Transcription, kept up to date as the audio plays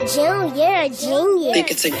June, you're a genius. Think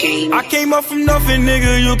it's a game. I came up from nothing,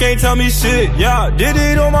 nigga, you can't tell me shit, yeah. Did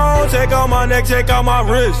it on my own, check out my neck, check out my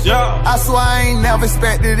wrist, yeah. I swear I ain't never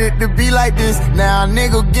expected it to be like this. Now a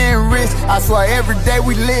nigga getting rich, I swear every day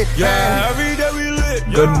we lit. Yeah, every day we lit.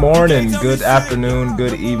 Yeah. Good morning, good afternoon,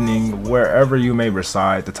 good evening, wherever you may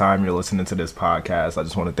reside the time you're listening to this podcast. I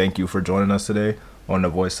just want to thank you for joining us today on The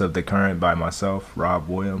Voice of the Current by myself, Rob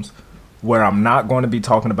Williams, where I'm not going to be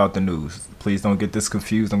talking about the news. Please don't get this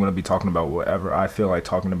confused. I'm going to be talking about whatever I feel like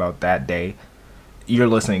talking about that day. You're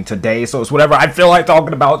listening today, so it's whatever I feel like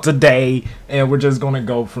talking about today, and we're just going to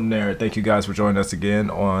go from there. Thank you guys for joining us again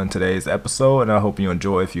on today's episode, and I hope you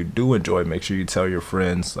enjoy. If you do enjoy, make sure you tell your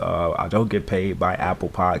friends. I don't get paid by Apple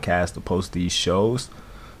Podcasts to post these shows,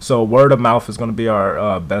 so word of mouth is going to be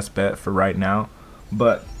our best bet for right now.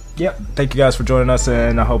 But, yeah, thank you guys for joining us,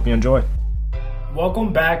 and I hope you enjoy.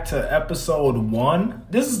 Welcome back to episode 1.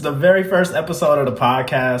 This is the very first episode of the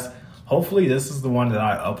podcast. Hopefully this is the one that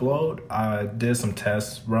I upload. I did some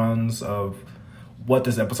test runs of what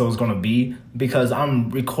this episode is going to be because I'm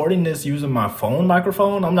recording this using my phone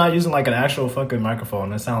microphone. I'm not using like an actual fucking microphone.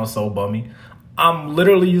 That sounds so bummy. I'm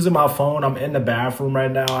literally using my phone. I'm in the bathroom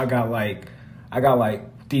right now. I got like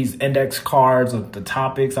these index cards of the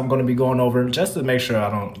topics I'm going to be going over just to make sure I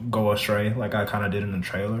don't go astray like I kind of did in the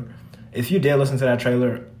trailer. If you did listen to that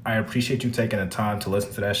trailer, I appreciate you taking the time to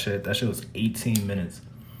listen to that shit. That shit was 18 minutes.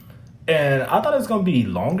 And I thought it was going to be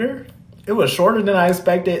longer. It was shorter than I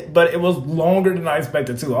expected, but it was longer than I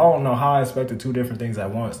expected too. I don't know how I expected two different things at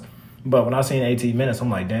once. But when I seen 18 minutes, I'm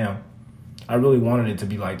like, damn, I really wanted it to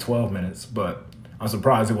be like 12 minutes. But I'm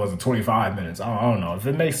surprised it wasn't 25 minutes. I don't know. If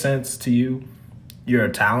it makes sense to you, you're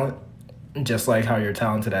a talent. Just like how you're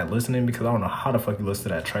talented at listening, because I don't know how the fuck you listened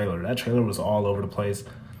to that trailer. That trailer was all over the place.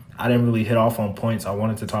 I didn't really hit off on points I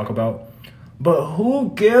wanted to talk about. But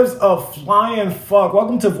who gives a flying fuck?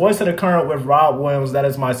 Welcome to Voice of the Current with Rob Williams. That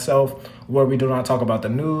is myself, where we do not talk about the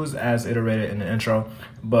news as iterated in the intro.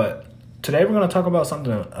 But today we're going to talk about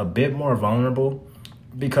something a bit more vulnerable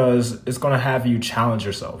because it's going to have you challenge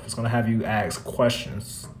yourself. It's going to have you ask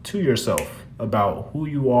questions to yourself about who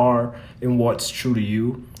you are and what's true to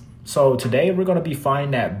you. So today we're going to be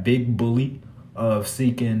fighting that big bully of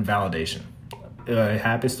seeking validation. It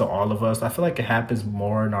happens to all of us. I feel like it happens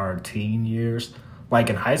more in our teen years. Like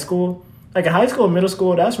in high school. Like in high school and middle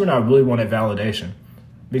school, that's when I really wanted validation.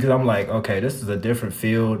 Because I'm like, okay, this is a different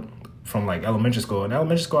field from like elementary school. In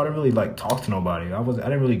elementary school, I didn't really like talk to nobody. I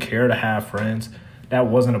didn't really care to have friends. That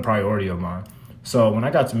wasn't a priority of mine. So when I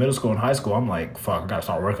got to middle school and high school, I'm like, fuck, I got to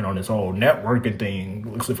start working on this whole networking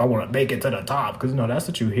thing. If I want to make it to the top. Because, that's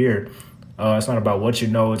what you hear. It's not about what you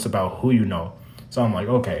know. It's about who you know. So I'm like,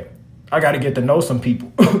 okay, I got to get to know some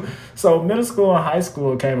people. So middle school and high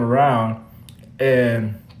school came around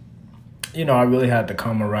and, I really had to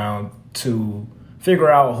come around to figure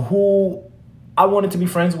out who I wanted to be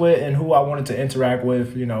friends with and who I wanted to interact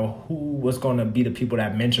with, who was going to be the people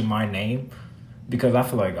that mentioned my name. Because I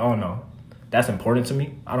feel like, oh no, that's important to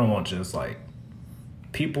me. I don't want just like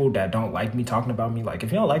people that don't like me talking about me. Like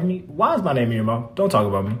if you don't like me, why is my name in your mouth? Don't talk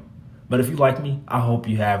about me. But if you like me, I hope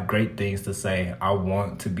you have great things to say. I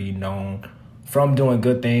want to be known from doing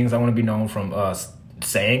good things. I want to be known from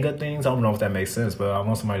saying good things. I don't know if that makes sense, but I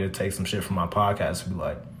want somebody to take some shit from my podcast and be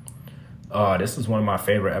like, this is one of my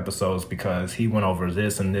favorite episodes because he went over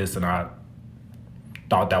this and this, and I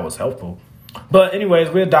thought that was helpful. But anyways,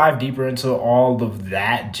 we'll dive deeper into all of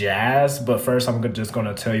that jazz. But first, I'm just going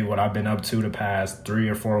to tell you what I've been up to the past 3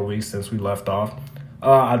 or 4 weeks since we left off.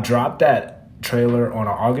 I dropped that trailer on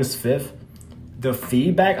August 5th. The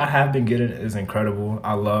feedback I have been getting is incredible.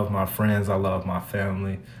 I love my friends. I love my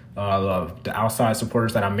family. I love the outside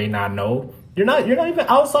supporters that I may not know. You're not even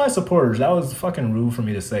outside supporters. That was fucking rude for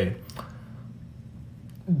me to say.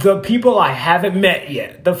 The people I haven't met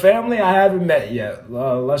yet. The family I haven't met yet.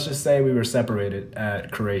 Let's just say we were separated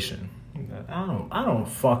at creation. I don't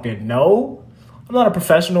fucking know. I'm not a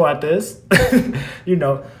professional at this, but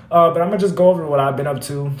I'm going to just go over what I've been up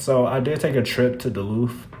to. So I did take a trip to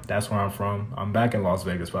Duluth. That's where I'm from. I'm back in Las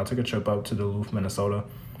Vegas, but I took a trip up to Duluth, Minnesota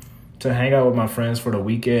to hang out with my friends for the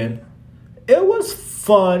weekend. It was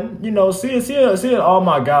fun, seeing all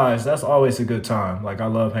my guys. That's always a good time. Like I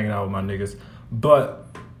love hanging out with my niggas, but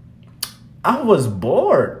I was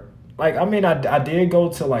bored. Like, I did go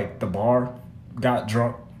to like the bar, got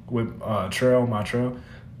drunk with my trail.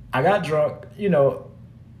 I got drunk,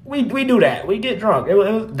 we do that. We get drunk.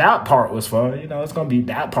 That part was fun.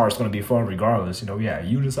 That part's going to be fun regardless. We had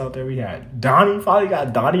Eunice out there. We had Donnie. Finally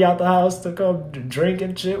got Donnie out the house to come drink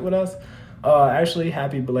and shit with us. Actually,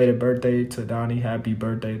 happy belated birthday to Donnie. Happy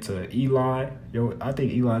birthday to Eli. Yo, I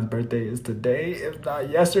think Eli's birthday is today, if not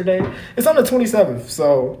yesterday. It's on the 27th,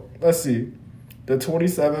 so let's see. The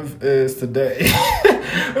 27th is today.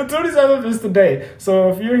 The 27th is today. So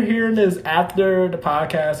if you're hearing this after the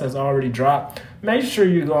podcast has already dropped, make sure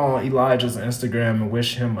you go on Elijah's Instagram and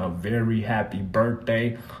wish him a very happy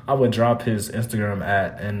birthday. I would drop his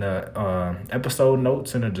Instagram in the episode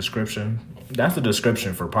notes in the description. That's the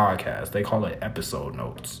description for podcasts. They call it episode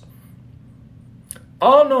notes. I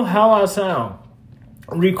don't know how I sound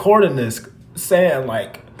recording this saying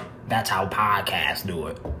like that's how podcasts do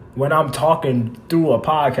it. When I'm talking through a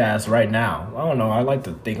podcast right now, I don't know. I like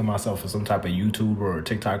to think of myself as some type of YouTuber or a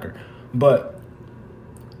TikToker, but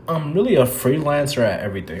I'm really a freelancer at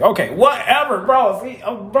everything. Okay, whatever, bro. See,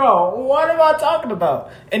 bro, what am I talking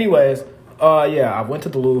about? Anyways, yeah, I went to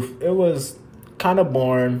the Louvre. It was kind of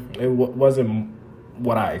boring. It wasn't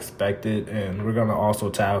what I expected, and we're gonna also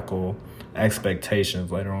tackle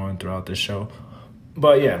expectations later on throughout this show.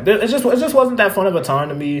 But yeah, it just wasn't that fun of a time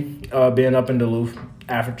to me being up in the Louvre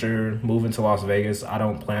after moving to Las Vegas. I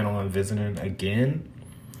don't plan on visiting again,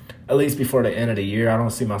 at least before the end of the year. I don't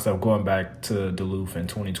see myself going back to the Louvre in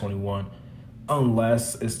 2021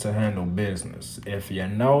 unless it's to handle business. If you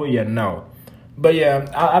know, you know. But yeah,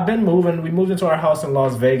 I've been moving. We moved into our house in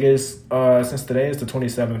Las Vegas since today is the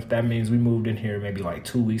 27th. That means we moved in here maybe like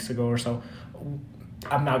 2 weeks ago or so.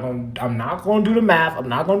 I'm not gonna do the math. I'm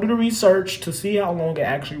not gonna do the research to see how long it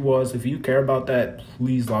actually was. If you care about that,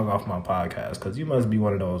 please log off my podcast because you must be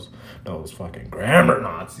one of those fucking grammar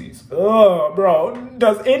Nazis. Ugh, bro.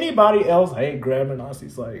 Does anybody else hate grammar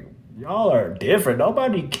Nazis? Like, y'all are different.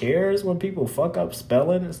 Nobody cares when people fuck up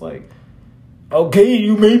spelling. It's like, okay,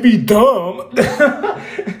 you may be dumb.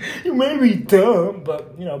 You may be dumb,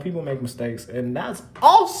 but you know, people make mistakes, and that's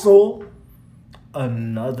also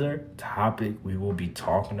another topic we will be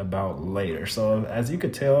talking about later. So as you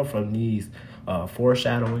could tell from these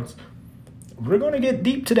foreshadowings, we're going to get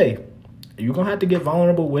deep today. You're going to have to get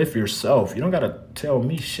vulnerable with yourself. You don't got to tell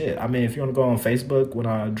me shit. I mean, if you want to go on Facebook when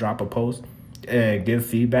I drop a post and give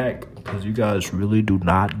feedback, because you guys really do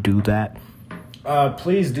not do that,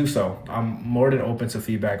 please do so. I'm more than open to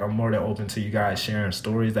feedback. I'm more than open to you guys sharing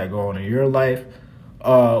stories that go on in your life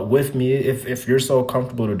with me, if you're so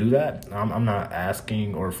comfortable to do that. I'm not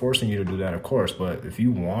asking or forcing you to do that, of course, but if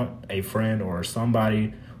you want a friend or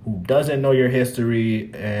somebody who doesn't know your history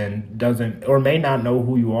and doesn't or may not know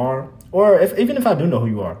who you are, or even if I do know who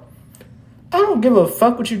you are, I don't give a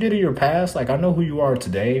fuck what you did in your past. Like, I know who you are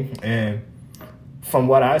today, and from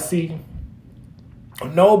what I see,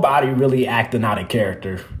 nobody really acting out of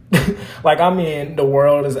character. Like, I mean, the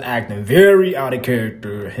world is acting very out of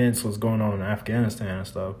character, hence what's going on in Afghanistan and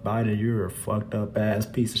stuff. Biden, you're a fucked up ass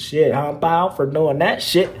piece of shit. How about for doing that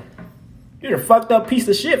shit? You're a fucked up piece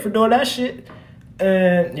of shit for doing that shit.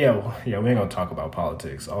 And, we ain't gonna talk about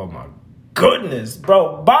politics. Oh, my goodness,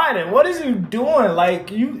 bro. Biden, what is you doing?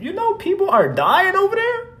 Like, you know people are dying over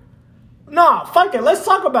there? Nah, fuck it. Let's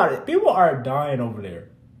talk about it. People are dying over there.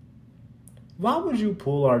 Why would you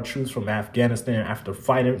pull our troops from Afghanistan after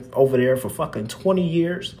fighting over there for fucking 20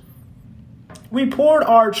 years? We pulled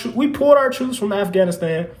our troops from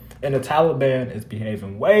Afghanistan, and the Taliban is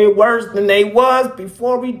behaving way worse than they was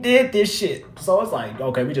before we did this shit. So it's like,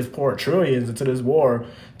 okay, we just poured trillions into this war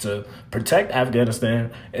to protect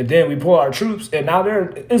Afghanistan, and then we pull our troops, and now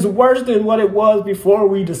it's worse than what it was before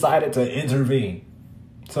we decided to intervene.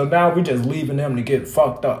 So now we just leaving them to get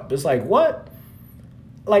fucked up. It's like, what?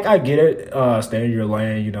 Like, I get it, stay in your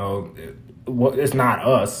lane, you know, it's not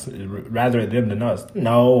us, rather them than us.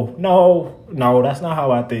 No, that's not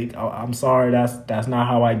how I think. I'm sorry, that's not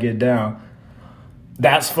how I get down.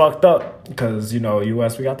 That's fucked up, because, you know,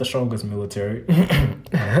 U.S., we got the strongest military.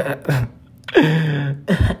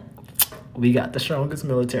 We got the strongest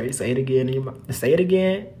military. Say it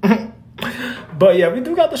again. But yeah, we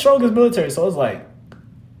do got the strongest military, so it's like,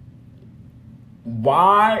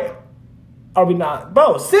 why are we not?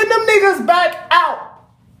 Bro, send them niggas back out.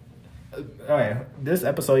 All right, this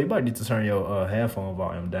episode, you might need to turn your headphone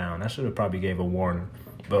volume down. I should have probably gave a warning.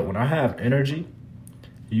 But when I have energy,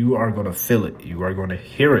 you are going to feel it. You are going to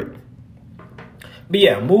hear it. But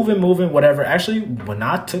yeah, moving, whatever. Actually, when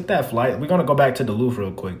I took that flight, we're going to go back to the Louvre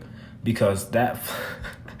real quick. Because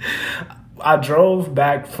I drove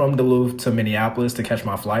back from the Louvre to Minneapolis to catch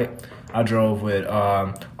my flight. I drove with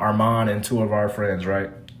Armand and two of our friends, right?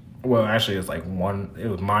 Well, actually, it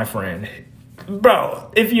was my friend.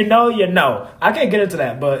 Bro, if you know, you know. I can't get into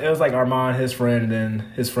that, but it was like Armand, his friend, and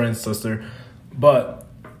his friend's sister. But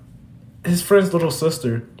his friend's little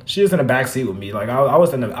sister, she was in the back seat with me. Like, I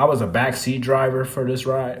was a back seat driver for this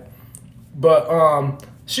ride. But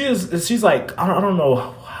she's like, I don't know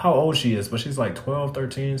how old she is, but she's like 12,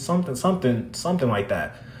 13, something like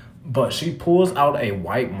that. But she pulls out a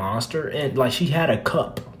white Monster and like she had a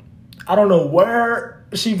cup. I don't know where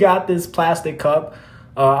she got this plastic cup.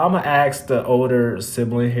 I'm going to ask the older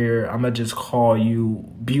sibling here. I'm going to just call you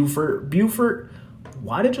Buford. Buford,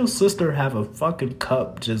 why did your sister have a fucking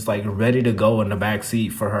cup just like ready to go in the back seat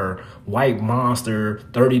for her white Monster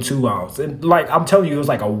 32 ounce? And like, I'm telling you, it was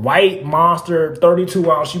like a white Monster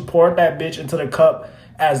 32 ounce. She poured that bitch into the cup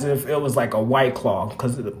as if it was like a White Claw.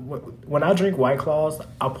 Because when I drink White Claws,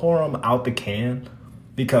 I pour them out the can.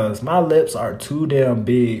 Because my lips are too damn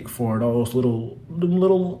big for those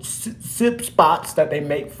little sip spots that they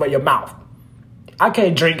make for your mouth. I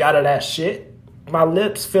can't drink out of that shit. My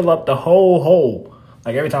lips fill up the whole hole.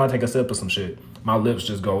 Like every time I take a sip of some shit, my lips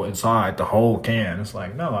just go inside the whole can. It's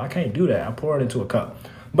like, no, I can't do that. I pour it into a cup.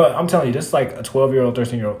 But I'm telling you, this is like a 12-year-old,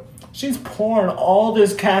 13-year-old. She's pouring all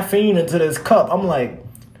this caffeine into this cup. I'm like,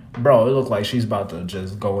 bro, it looks like she's about to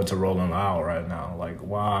just go into Rolling Loud right now. Like,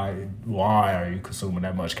 why are you consuming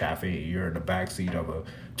that much caffeine? You're in the backseat of a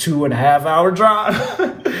 2.5-hour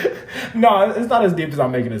drive. No, it's not as deep as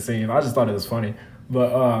I'm making it seem. I just thought it was funny.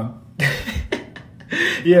 But,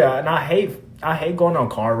 yeah, and I hate going on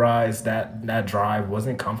car rides. That drive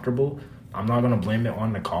wasn't comfortable. I'm not going to blame it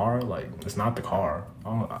on the car. Like, it's not the car.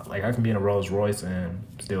 I can be in a Rolls Royce and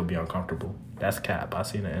still be uncomfortable. That's cap. I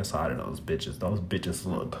seen the inside of those bitches. Those bitches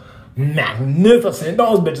look magnificent.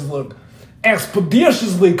 Those bitches look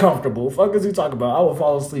expeditiously comfortable. Fuck is he talking about? I would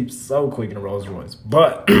fall asleep so quick in a Rolls Royce.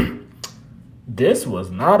 But this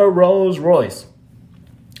was not a Rolls Royce.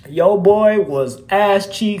 Yo boy was ass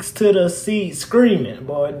cheeks to the seat screaming.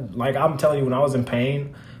 Boy, like I'm telling you, when I was in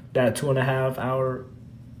pain, that 2.5-hour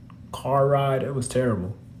car ride, it was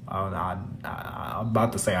terrible. I'm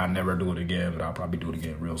about to say I'll never do it again, but I'll probably do it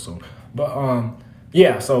again real soon. But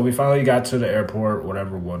yeah, so we finally got to the airport,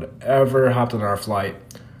 whatever, hopped on our flight.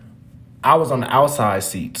 I was on the outside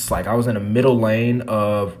seats. Like I was in the middle lane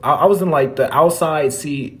of, I was in like the outside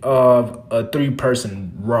seat of a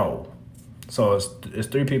 3-person row. So it's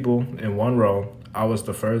 3 people in one row. I was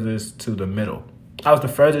the furthest to the middle. I was the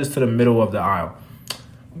furthest to the middle of the aisle.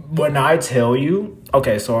 When I tell you,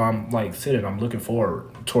 okay, so I'm like sitting, I'm looking forward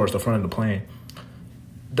towards the front of the plane.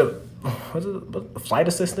 The flight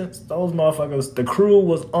assistants, those motherfuckers, the crew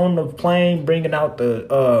was on the plane bringing out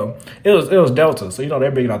the, it was Delta. So, you know,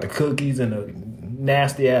 they're bringing out the cookies and the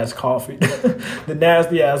nasty ass coffee. The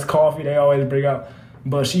nasty ass coffee they always bring out.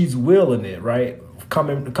 But she's wheeling it, right?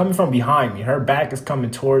 Coming from behind me. Her back is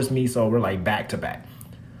coming towards me, so we're like back to back.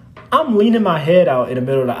 I'm leaning my head out in the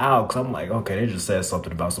middle of the aisle because I'm like, okay, they just said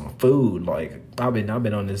something about some food. Like, I've been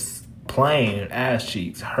on this plane, ass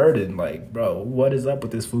cheeks, hurting. Like, bro, what is up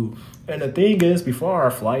with this food? And the thing is, before our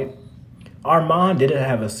flight, Armand didn't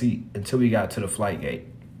have a seat until we got to the flight gate.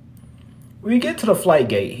 We get to the flight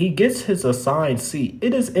gate. He gets his assigned seat.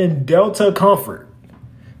 It is in Delta Comfort.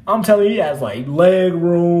 I'm telling you, he has like leg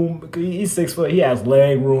room. He's 6 foot. He has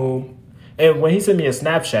leg room. And when he sent me a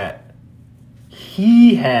Snapchat,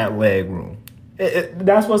 he had leg room.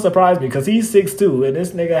 That's what surprised me because he's 6'2", and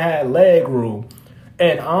this nigga had leg room.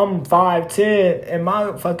 And I'm 5'10", and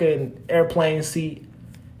my fucking airplane seat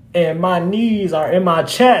and my knees are in my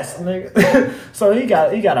chest, nigga. So he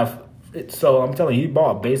got a. So I'm telling you, he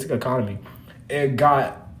bought basic economy and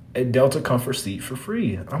got a Delta Comfort seat for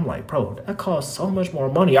free. I'm like, bro, that costs so much more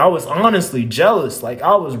money. I was honestly jealous. Like,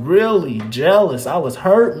 I was really jealous. I was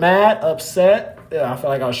hurt, mad, upset. I felt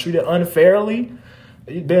like I was treated unfairly.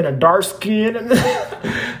 Being a dark skin.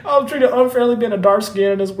 I was treated unfairly being a dark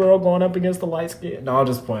skin in this world going up against the light skin. No, I'm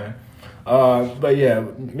just playing. But yeah,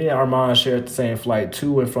 me and Armand shared the same flight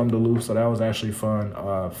to and from Duluth, so that was actually fun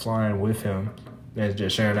flying with him and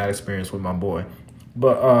just sharing that experience with my boy.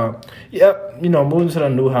 But yeah, you know, moving to the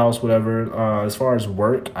new house, whatever. As far as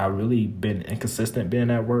work, I really been inconsistent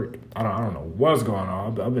being at work. I don't know what's going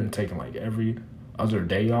on. I've been taking like every other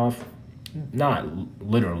day off. Not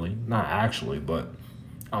literally, not actually, but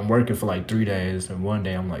I'm working for like 3 days, and one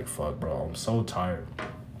day I'm like, fuck, bro, I'm so tired.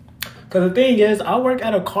 Because the thing is, I work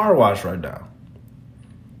at a car wash right now.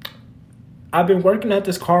 I've been working at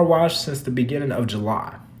this car wash since the beginning of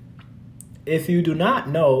July. If you do not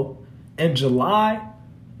know, in July,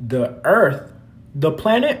 the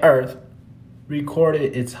planet Earth,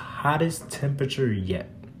 recorded its hottest temperature yet.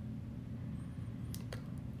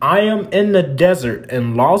 I am in the desert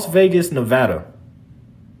in Las Vegas, Nevada,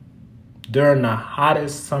 during the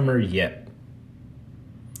hottest summer yet.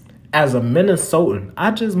 As a Minnesotan, I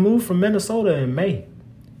just moved from Minnesota in May.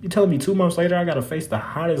 You telling me 2 months later I gotta face the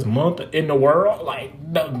hottest month in the world? Like,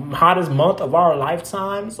 the hottest month of our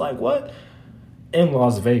lifetimes? Like, what? In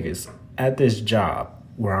Las Vegas, at this job,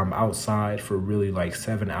 where I'm outside for really like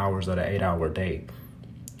 7 hours of an 8-hour day.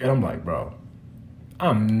 And I'm like, bro,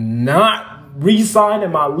 I'm not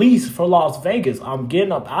re-signing my lease for Las Vegas. I'm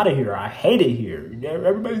getting up out of here. I hate it here.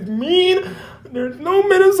 Everybody's mean. There's no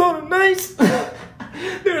Minnesota nice.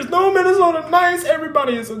 There's no Minnesota nice.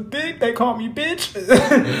 Everybody is a dick. They call me bitch.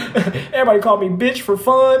 Everybody call me bitch for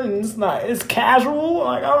fun, and it's casual.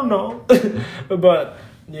 Like, I don't know. But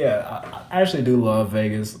yeah, I actually do love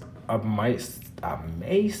Vegas. I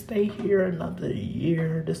may stay here another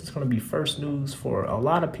year. This is going to be first news for a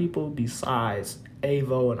lot of people besides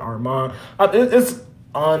Avo and Armand. It's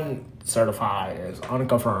uncertified. It's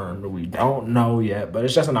unconfirmed. We don't know yet, but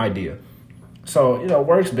it's just an idea. So,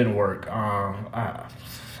 work's been work. I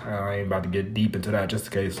ain't about to get deep into that just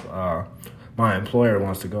in case my employer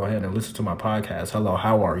wants to go ahead and listen to my podcast. Hello,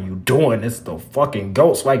 how are you doing? It's the fucking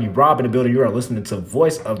GOAT, Swaggy Rob in the building. You are listening to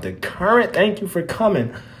Voice of the Current. Thank you for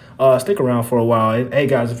coming. Stick around for a while. Hey,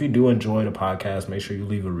 guys, if you do enjoy the podcast, make sure you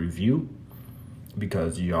leave a review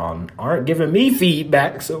because y'all aren't giving me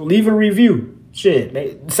feedback, so leave a review.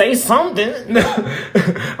 Shit, say something.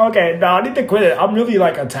 Okay, no, I need to quit it. I'm really,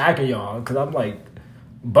 attacking y'all because I'm,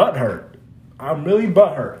 butthurt. I'm really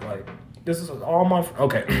butthurt. This is all my...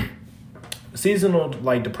 Okay. Seasonal,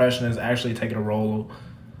 depression is actually taking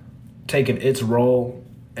its role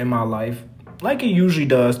in my life like it usually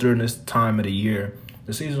does during this time of the year.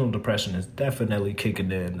 The seasonal depression is definitely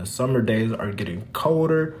kicking in. The summer days are getting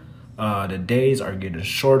colder. The days are getting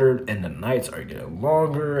shorter, and the nights are getting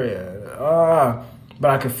longer. But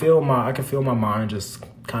I can feel my mind just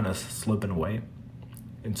kind of slipping away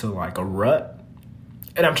into a rut.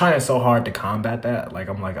 And I'm trying so hard to combat that.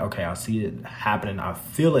 I'm like, okay, I see it happening. I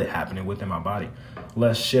feel it happening within my body.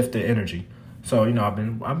 Let's shift the energy. So,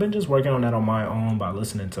 I've been just working on that on my own by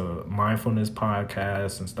listening to mindfulness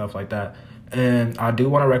podcasts and stuff like that. And I do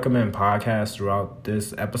want to recommend podcasts throughout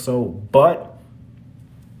this episode, but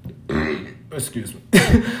excuse me.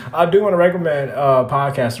 I do want to recommend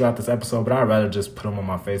podcasts throughout this episode, but I'd rather just put them on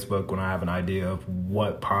my Facebook when I have an idea of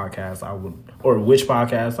what podcast I would, or which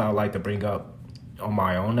podcast I would like to bring up on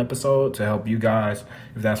my own episode to help you guys,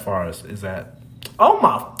 if that's far as is that. Oh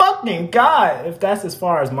my fucking God! If that's as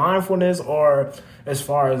far as mindfulness or as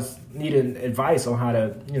far as needing advice on how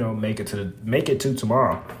to, make it to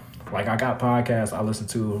tomorrow. I got podcasts I listen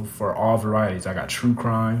to for all varieties. I got true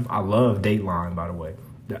crime. I love Dateline, by the way.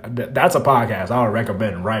 That's a podcast I would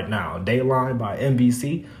recommend right now. Dateline by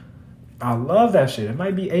NBC. I love that shit. It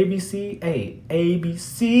might be ABC. Hey,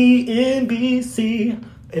 ABC, NBC.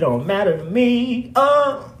 It don't matter to me.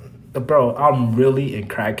 Bro, I'm really in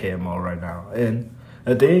crackhead mode right now. And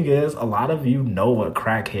the thing is, a lot of you know what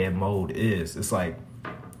crackhead mode is. It's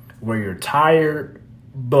where you're tired,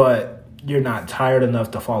 but you're not tired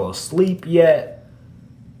enough to fall asleep yet.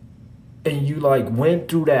 And you went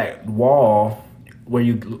through that wall where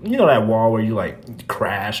that wall where you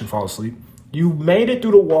crash and fall asleep. You made it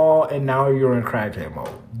through the wall and now you're in crackhead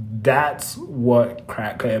mode. That's what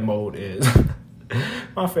crackhead mode is.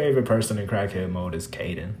 My favorite person in crackhead mode is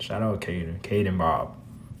Caden. Shout out Caden Bob,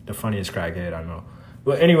 the funniest crackhead I know.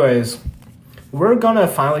 But anyways, we're gonna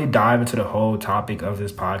finally dive into the whole topic of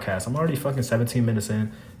this podcast. I'm already fucking 17 minutes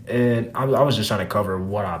in, and I was just trying to cover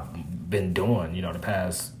what I've been doing, the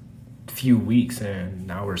past few weeks, and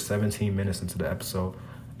now we're 17 minutes into the episode.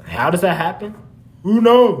 How does that happen? Who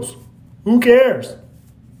knows? Who cares?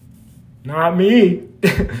 Not me.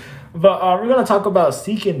 But we're going to talk about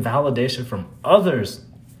seeking validation from others.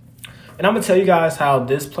 And I'm going to tell you guys how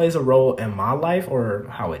this plays a role in my life, or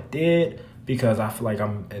how it did, because I feel like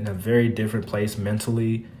I'm in a very different place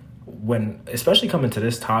mentally especially coming to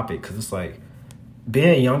this topic, because it's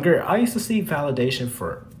being younger, I used to seek validation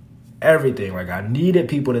for everything. I needed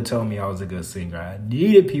people to tell me I was a good singer. I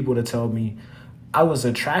needed people to tell me I was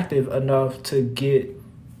attractive enough to get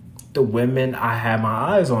the women I had my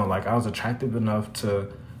eyes on. I was attractive enough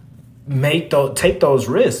to take those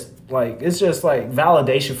risks. It's just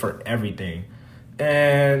validation for everything.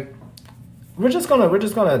 And we're just gonna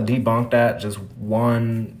debunk that just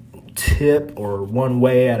one tip or one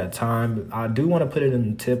way at a time. I do want to put it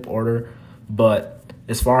in tip order, but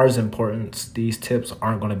as far as importance, these tips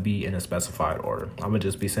aren't going to be in a specified order. I'm going to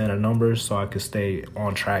just be saying a number so I can stay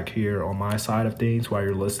on track here on my side of things while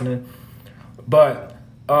you're listening. But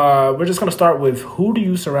we're just going to start with, who do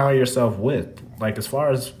you surround yourself with? As far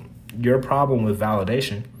as your problem with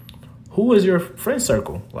validation, who is your friend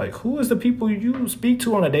circle? Who is the people you speak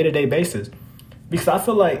to on a day-to-day basis? Because I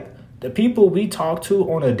feel like the people we talk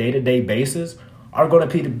to on a day-to-day basis are going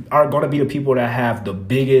to be the people that have the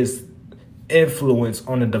biggest influence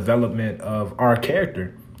on the development of our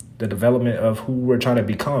character, the development of who we're trying to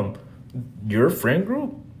become. Your friend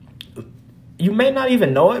group, you may not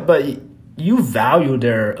even know it, but you value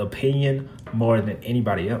their opinion more than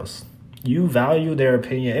anybody else. You value their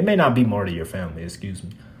opinion. It may not be more to your family, excuse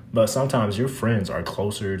me, but sometimes your friends are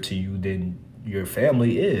closer to you than your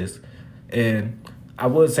family is. And I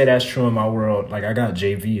would say that's true in my world. Like, I got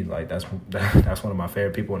JV, like that's one of my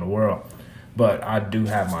favorite people in the world. But I do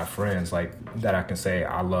have my friends, like, that I can say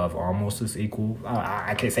I love almost as equal.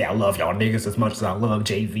 I can't say I love y'all niggas as much as I love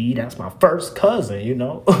JV. That's my first cousin, you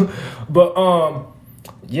know? But,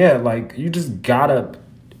 yeah, like, you just gotta,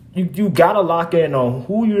 you gotta lock in on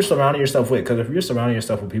who you're surrounding yourself with. Because if you're surrounding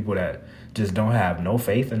yourself with people that just don't have no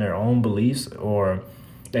faith in their own beliefs, or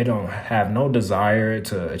they don't have no desire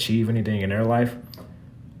to achieve anything in their life,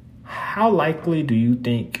 how likely do you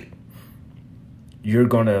think you're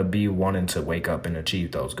going to be wanting to wake up and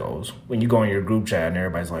achieve those goals? When you go in your group chat and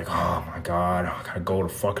everybody's like, oh my God, I got to go to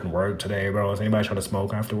fucking work today, bro. Is anybody trying to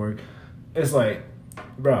smoke after work? It's like,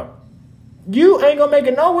 bro, you ain't going to make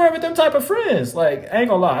it nowhere with them type of friends. Like, I ain't going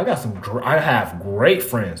to lie. I have great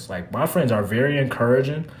friends. Like, my friends are very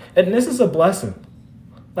encouraging. And this is a blessing.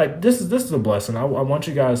 Like, this is a blessing. I want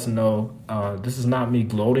you guys to know this is not me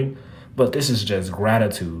gloating, but this is just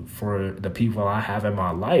gratitude for the people I have in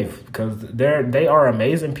my life, because they are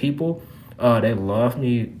amazing people. They love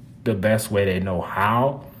me the best way they know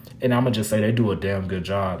how. And I'm going to just say they do a damn good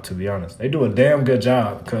job, to be honest. They do a damn good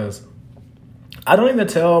job, because I don't even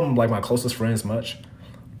tell them, like, my closest friends much,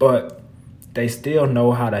 but they still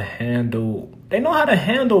know how to handle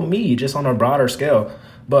me just on a broader scale.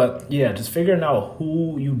 But yeah, just figuring out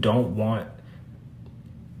who you don't want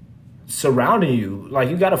surrounding you. Like,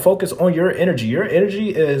 you got to focus on your energy. Your energy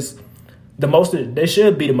is they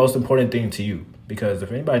should be the most important thing to you, because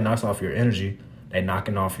if anybody knocks off your energy, they're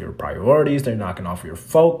knocking off your priorities, they're knocking off your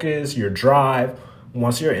focus, your drive.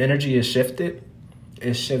 Once your energy is shifted,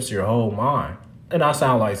 it shifts your whole mind. And I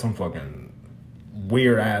sound like some fucking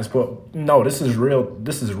weird ass, but no, this is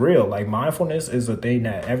real. Like, mindfulness is a thing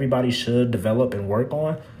that everybody should develop and work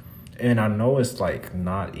on. And I know it's like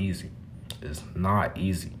not easy. It's not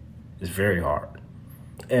easy. It's very hard.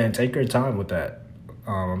 And take your time with that.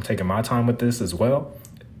 I'm taking my time with this as well.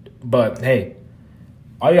 But hey,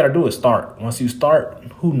 all you got to do is start. Once you start,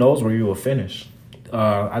 who knows where you will finish.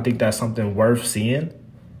 I think that's something worth seeing.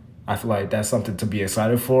 I feel like that's something to be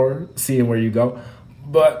excited for, seeing where you go.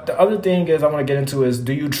 But the other thing is I want to get into is,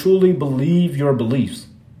 do you truly believe your beliefs?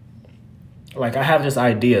 Like, I have this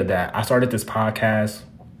idea that I started this podcast,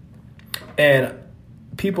 and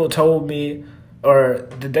people told me, or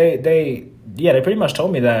they pretty much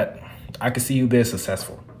told me that I could see you being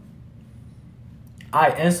successful.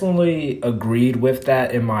 I instantly agreed with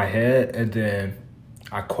that in my head, and then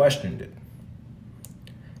I questioned it.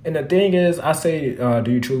 And the thing is, I say,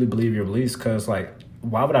 do you truly believe your beliefs? Because, like,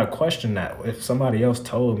 why would I question that if somebody else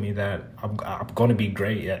told me that I'm going to be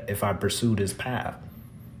great if I pursue this path?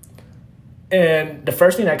 And the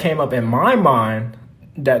first thing that came up in my mind,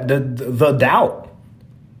 that the doubt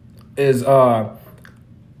is, I'm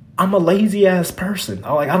a lazy ass person.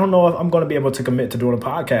 I don't know if I'm going to be able to commit to doing a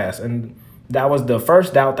podcast. And that was the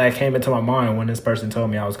first doubt that came into my mind when this person told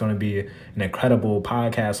me I was going to be an incredible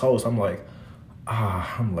podcast host. I'm like,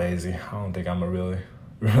 I'm lazy. I don't think I'm going to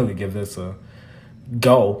really give this a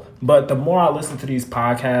go. But the more I listen to these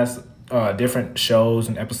podcasts, different shows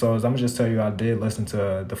and episodes, I'm going to just tell you, I did listen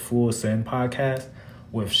to the Full Send podcast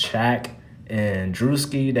with Shaq and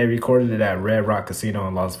Drewski. They recorded it at Red Rock Casino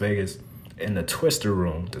in Las Vegas in the Twister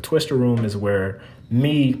Room. The Twister Room is where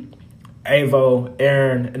me, Avo,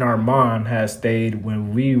 Aaron, and Armand had stayed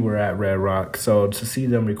when we were at Red Rock. So to see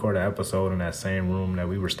them record an episode in that same room that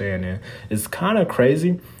we were staying in is kind of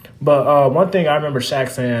crazy. But one thing I remember Shaq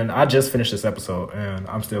saying, I just finished this episode, and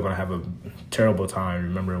I'm still going to have a terrible time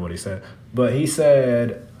remembering what he said. But he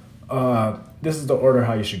said, this is the order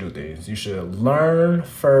how you should do things. You should learn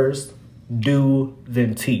first, do,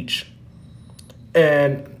 then teach.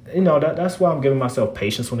 And you know, that's why I'm giving myself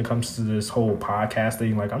patience when it comes to this whole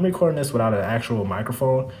podcasting. Like, I'm recording this without an actual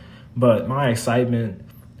microphone, but my excitement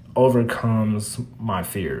overcomes my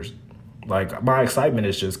fears. Like, my excitement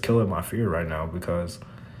is just killing my fear right now, because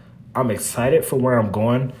I'm excited for where I'm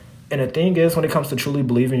going. And the thing is, when it comes to truly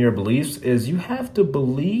believing your beliefs, is you have to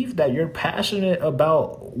believe that you're passionate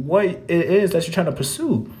about what it is that you're trying to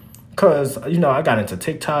pursue. Because, you know, I got into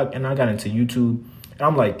TikTok and I got into YouTube.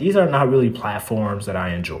 I'm like, these are not really platforms that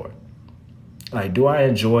I enjoy. Like, do I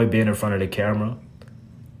enjoy being in front of the camera?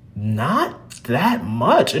 not that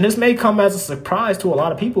much. And this may come as a surprise to a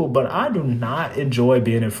lot of people, but I do not enjoy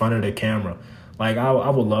being in front of the camera. Like, I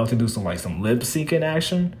would love to do some lip syncing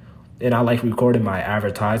action. And I like recording my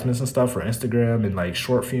advertisements and stuff for Instagram and like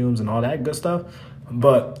short films and all that good stuff.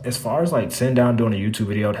 But as far as like sitting down doing a YouTube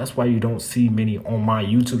video, that's why you don't see many on my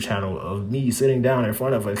YouTube channel of me sitting down in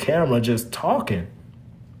front of a camera just talking.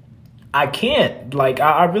 I can't. Like,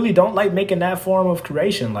 I really don't like making that form of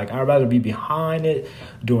creation. Like, I'd rather be behind it,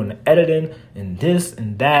 doing the editing and this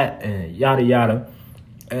and that and yada yada.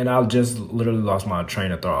 And I just literally lost my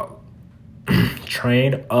train of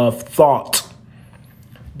thought.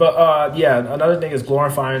 But yeah, another thing is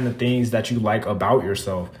glorifying the things that you like about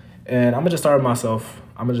yourself. And I'm gonna just start with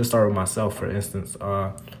myself. For instance.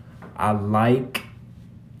 I like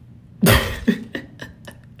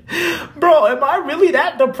bro, am I really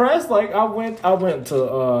that depressed? Like, I went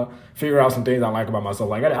to figure out some things I like about myself.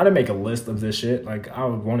 Like, I didn't make a list of this shit. Like, I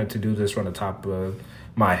wanted to do this from the top of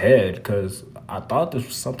my head because I thought this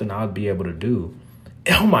was something I'd be able to do.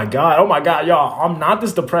 Oh my God, y'all, I'm not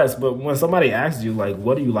this depressed, but when somebody asks you, like,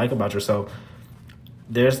 what do you like about yourself,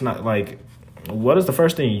 there's not, like, what is the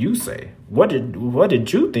first thing you say? What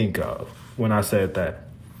did you think of when I said that?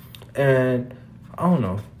 And I don't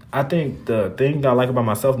know. I think the thing that I like about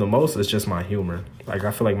myself the most is just my humor. Like,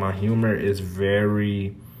 I feel like my humor is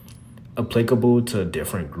very applicable to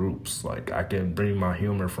different groups. Like, I can bring my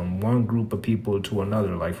humor from one group of people to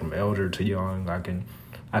another, like from elder to young. I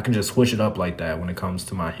can just switch it up like that when it comes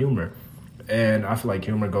to my humor. And I feel like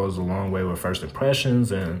humor goes a long way with first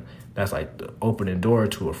impressions, and that's like the opening door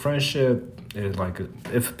to a friendship. It's like,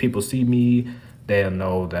 if people see me, they'll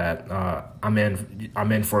know that I'm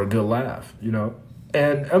in for a good laugh, you know?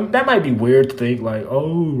 And that might be weird to think like,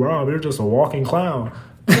 oh, Rob, you're just a walking clown.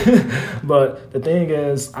 But the thing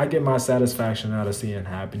is, I get my satisfaction out of seeing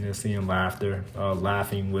happiness, seeing laughter,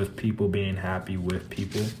 laughing with people, being happy with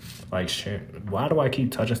people. Like, why do I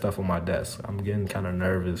keep touching stuff on my desk? I'm getting kind of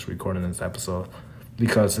nervous recording this episode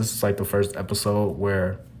because this is like the first episode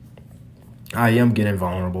where I am getting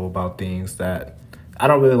vulnerable about things that I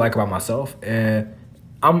don't really like about myself. And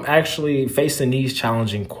I'm actually facing these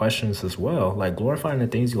challenging questions as well. Like, glorifying the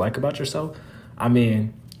things you like about yourself. I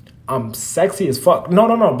mean, I'm sexy as fuck. No.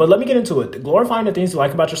 But let me get into it. Glorifying the things you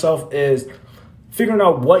like about yourself is figuring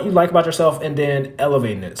out what you like about yourself and then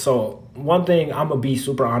elevating it. So one thing I'm going to be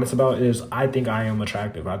super honest about is I think I am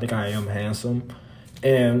attractive. I think I am handsome.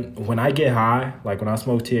 And when I get high, like when I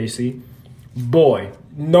smoke THC, boy,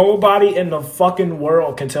 nobody in the fucking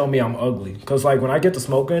world can tell me I'm ugly. Because like when I get to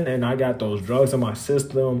smoking and I got those drugs in my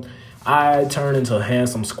system, I turn into a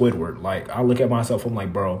handsome Squidward. Like, I look at myself, I'm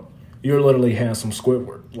like, bro, you're literally handsome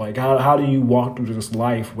Squidward. Like, how do you walk through this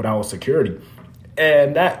life without security?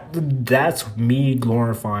 And that's me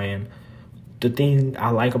glorifying the thing I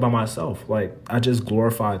like about myself. Like, I just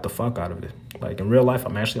glorified the fuck out of it. Like, in real life,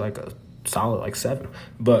 I'm actually like a solid like 7.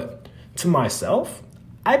 But to myself,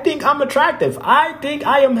 I think I'm attractive. I think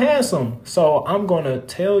I am handsome. So I'm going to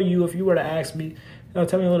tell you, if you were to ask me,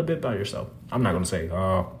 tell me a little bit about yourself. I'm not going to say,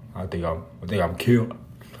 I think I'm cute.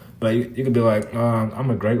 But you could be like,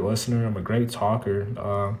 I'm a great listener. I'm a great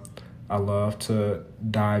talker. I love to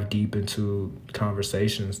dive deep into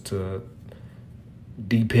conversations to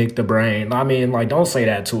depict the brain. I mean, like, don't say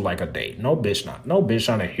that to like a date. No bitch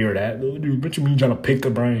trying to hear that. Dude, what you mean trying to pick the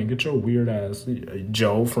brain? Get your weird ass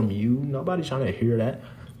Joe from you. Nobody trying to hear that.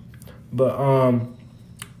 But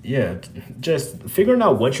yeah, just figuring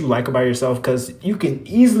out what you like about yourself, because you can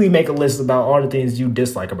easily make a list about all the things you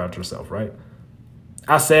dislike about yourself, right?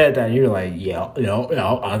 I said that, and you're like, yeah,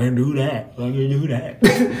 I can do that.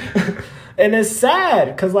 And it's sad,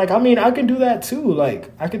 because, like, I mean, I can do that, too. Like,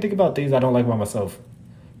 I can think about things I don't like about myself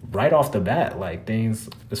right off the bat. Like, things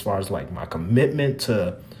as far as, like, my commitment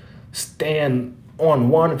to stand on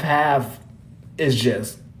one path is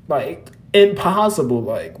just, like, impossible.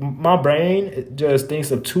 Like, my brain just thinks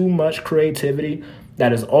of too much creativity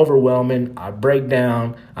that is overwhelming. I break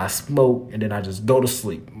down, I smoke, and then I just go to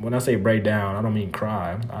sleep. When I say break down, I don't mean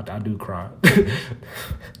cry. I do cry.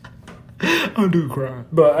 I do cry.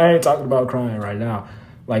 But I ain't talking about crying right now.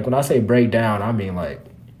 Like, when I say break down, I mean, like,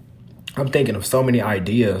 I'm thinking of so many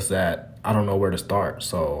ideas that I don't know where to start.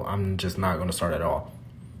 So I'm just not going to start at all.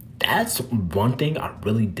 That's one thing I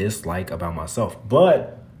really dislike about myself.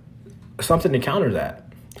 But something to counter that,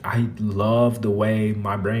 I love the way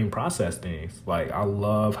my brain processes things. Like, I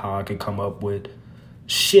love how I can come up with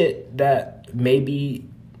shit that maybe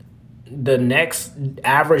the next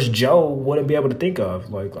average Joe wouldn't be able to think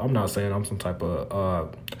of. Like, I'm not saying I'm some type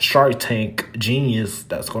of Shark Tank genius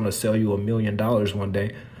that's going to sell you $1 million one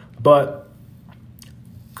day, but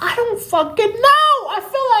I don't fucking know. I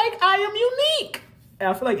feel like I am unique. And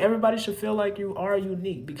I feel like everybody should feel like you are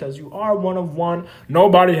unique because you are one of one.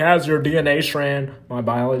 Nobody has your DNA strand. My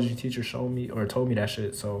biology teacher showed me or told me that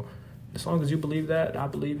shit. So as long as you believe that, I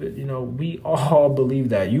believe it. You know, we all believe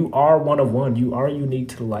that. You are one of one. You are unique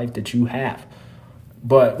to the life that you have.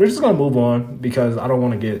 But we're just going to move on because I don't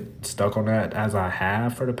want to get stuck on that as I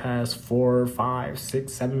have for the past 4, 5,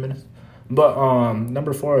 6, 7 minutes. But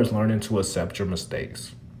number 4 is learning to accept your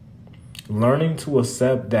mistakes. Learning to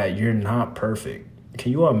accept that you're not perfect.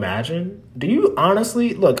 Can you imagine? Do you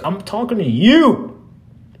honestly, look, I'm talking to you.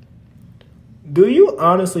 Do you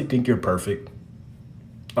honestly think you're perfect?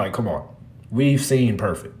 Like, come on. We've seen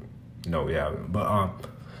perfect. No, we haven't. But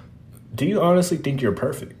do you honestly think you're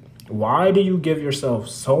perfect? Why do you give yourself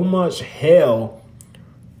so much hell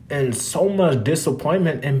and so much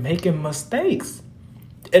disappointment in making mistakes?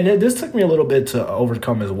 And this took me a little bit to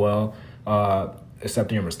overcome as well,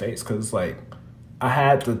 accepting your mistakes, because like I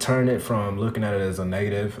had to turn it from looking at it as a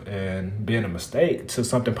negative and being a mistake to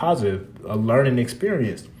something positive, a learning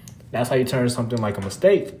experience. That's how you turn something like a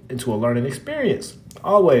mistake into a learning experience.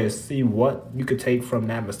 Always see what you could take from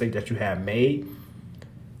that mistake that you have made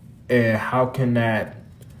and how can that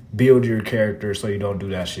build your character so you don't do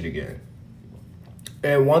that shit again.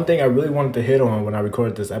 And one thing I really wanted to hit on when I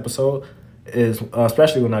recorded this episode is,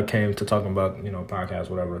 especially when I came to talking about, you know, podcasts,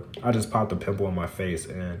 whatever, I just popped a pimple on my face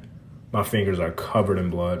and my fingers are covered in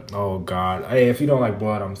blood. Oh, God. Hey, if you don't like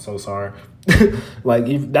blood, I'm so sorry. Like,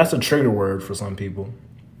 that's a trigger word for some people.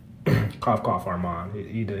 Cough, cough, Armand.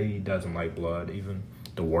 He doesn't like blood. Even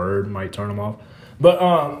the word might turn him off. But,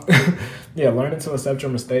 yeah, learning to accept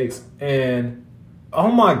your mistakes. And,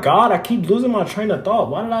 oh, my God, I keep losing my train of thought.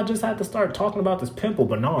 Why did I just have to start talking about this pimple?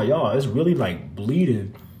 But, no, y'all, it's really, like,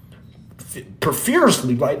 bleeding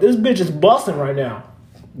profusely. Like, this bitch is busting right now.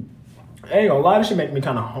 I ain't gonna lie, this shit make me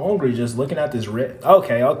kind of hungry just looking at this red.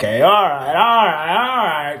 Okay, all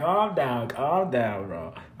right. Calm down,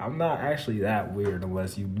 bro. I'm not actually that weird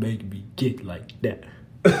unless you make me get like that.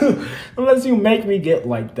 Unless you make me get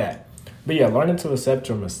like that. But yeah, learning to accept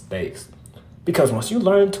your mistakes. Because once you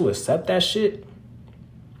learn to accept that shit,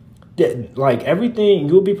 yeah, like everything,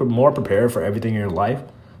 you'll be more prepared for everything in your life.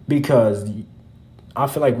 Because I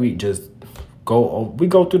feel like we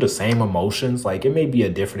go through the same emotions. Like, it may be a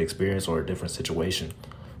different experience or a different situation,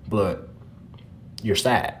 but you're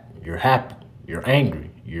sad, you're happy, you're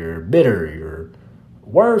angry, you're bitter, you're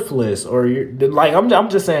worthless, or you're like, I'm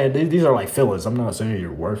just saying these are like feelings. I'm not saying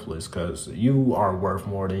you're worthless, because you are worth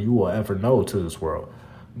more than you will ever know to this world.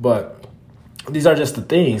 But these are just the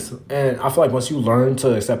things. And I feel like once you learn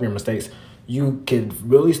to accept your mistakes, you can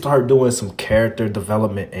really start doing some character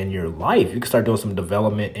development in your life. You can start doing some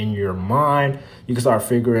development in your mind. You can start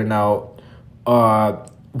figuring out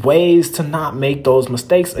ways to not make those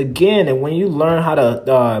mistakes again. And when you learn how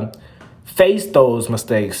to face those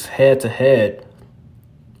mistakes head to head,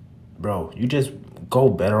 bro, you just go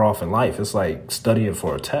better off in life. It's like studying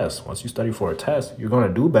for a test. Once you study for a test, you're going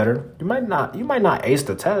to do better. You might not ace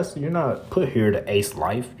the test. You're not put here to ace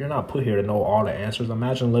life. You're not put here to know all the answers.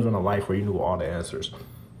 Imagine living a life where you knew all the answers.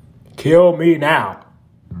 Kill me now.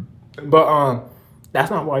 But that's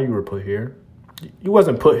not why you were put here. You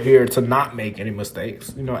wasn't put here to not make any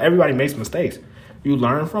mistakes. You know, everybody makes mistakes. You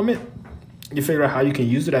learn from it. You figure out how you can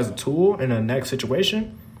use it as a tool in the next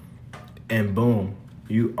situation. And boom,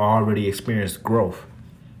 you already experienced growth.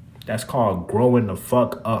 That's called growing the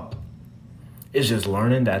fuck up. It's just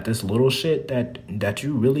learning that this little shit that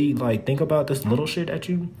you really like think about, this little shit that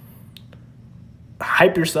you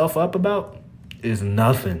hype yourself up about is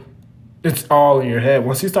nothing. It's all in your head.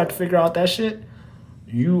 Once you start to figure out that shit,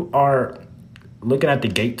 you are looking at the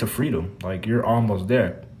gate to freedom. Like, you're almost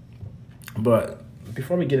there. But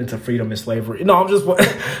before we get into freedom and slavery, no,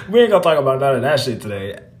 we ain't gonna talk about none of that shit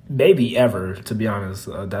today. Maybe ever, to be honest.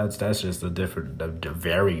 That's just a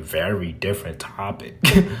very, very different topic.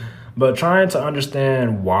 But trying to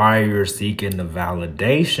understand why you're seeking the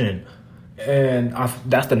validation, and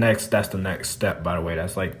that's the next step. By the way,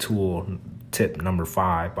 that's like tool tip number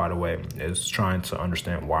 5. By the way, is trying to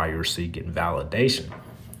understand why you're seeking validation.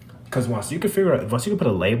 Because once you can put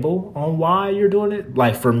a label on why you're doing it,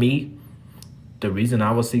 like for me, the reason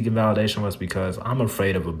I was seeking validation was because I'm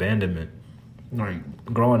afraid of abandonment. Like,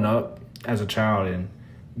 growing up as a child and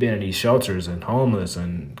being in these shelters and homeless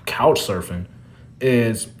and couch surfing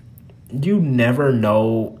is, you never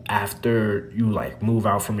know after you like move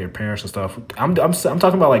out from your parents and stuff. I'm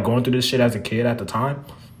talking about like going through this shit as a kid at the time.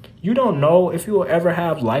 You don't know if you will ever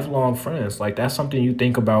have lifelong friends. Like, that's something you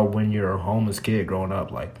think about when you're a homeless kid growing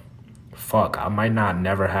up. Like, fuck, I might not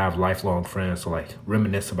never have lifelong friends to like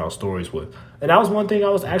reminisce about stories with. And that was one thing I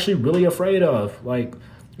was actually really afraid of. Like,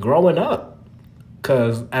 growing up.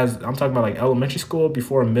 Because as I'm talking about like elementary school,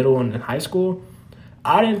 before middle and high school,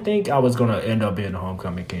 I didn't think I was going to end up being the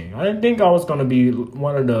homecoming king. I didn't think I was going to be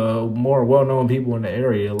one of the more well-known people in the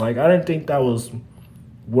area. Like, I didn't think that was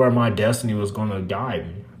where my destiny was going to guide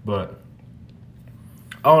me. But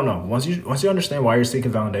I don't know. Once you understand why you're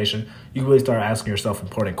seeking validation, you really start asking yourself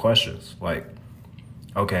important questions. Like,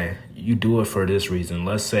 okay, you do it for this reason.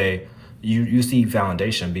 Let's say you seek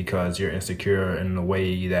validation because you're insecure in the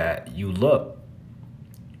way that you look.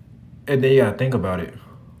 And then you gotta think about it.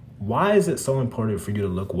 Why is it so important for you to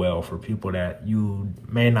look well for people that you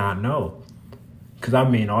may not know? Because, I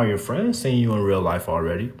mean, all your friends seen you in real life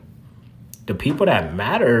already. The people that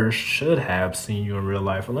matter should have seen you in real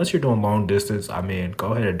life. Unless you're doing long distance, I mean,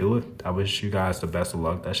 go ahead and do it. I wish you guys the best of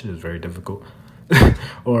luck. That shit is very difficult.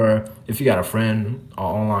 Or if you got a friend, an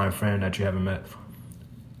online friend that you haven't met,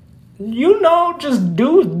 just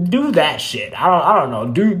do that shit. I don't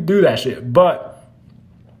know. Do that shit. But,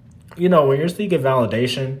 when you're seeking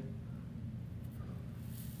validation,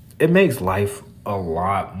 it makes life a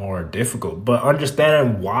lot more difficult. But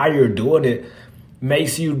understanding why you're doing it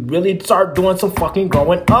makes you really start doing some fucking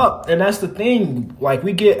growing up. And that's the thing. Like,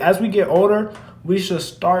 as we get older, we should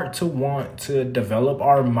start to want to develop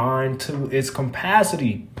our mind to its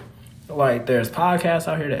capacity. Like, there's podcasts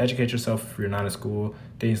out here to educate yourself if you're not in school,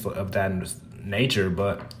 things of that nature.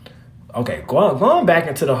 But, okay, going back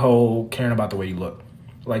into the whole caring about the way you look.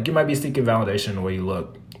 Like, you might be seeking validation in the way you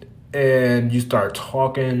look, and you start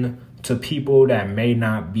talking to people that may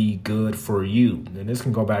not be good for you. And this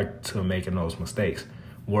can go back to making those mistakes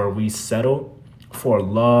where we settle for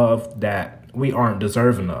love that we aren't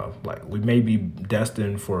deserving of. Like, we may be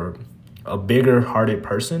destined for a bigger hearted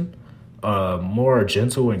person, a more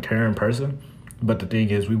gentle and caring person. But the thing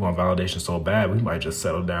is, we want validation so bad, we might just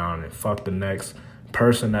settle down and fuck the next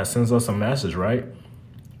person that sends us a message, right?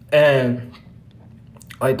 And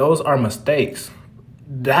like, those are mistakes.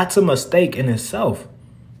 That's a mistake in itself.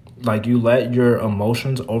 Like, you let your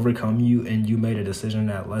emotions overcome you, and you made a decision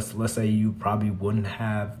that let's say you probably wouldn't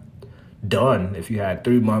have done if you had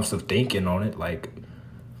 3 months of thinking on it. Like,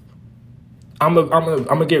 I'm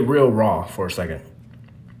gonna get real raw for a second.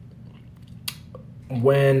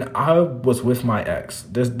 When I was with my ex,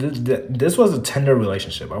 this was a Tinder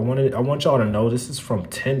relationship. I want y'all to know this is from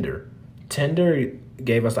Tinder. Tinder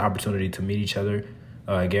gave us the opportunity to meet each other.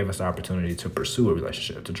 It gave us the opportunity to pursue a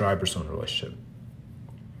relationship, to try pursuing a relationship.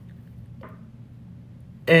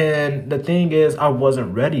 And the thing is, I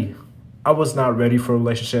wasn't ready. I was not ready for a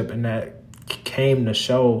relationship, and that came to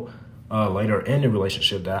show later in the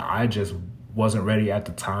relationship that I just wasn't ready at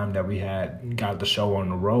the time that we had got the show on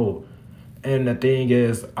the road. And the thing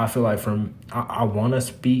is, I feel like I want to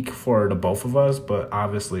speak for the both of us, but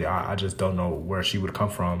obviously I just don't know where she would come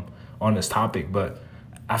from on this topic. But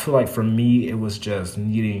I feel like for me, it was just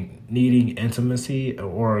needing intimacy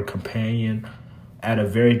or a companion at a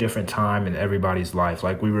very different time in everybody's life.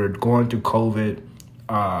 Like, we were going through COVID.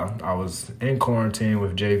 I was in quarantine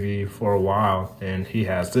with JV for a while, and he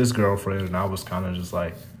has this girlfriend, and I was kind of just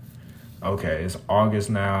like, okay, it's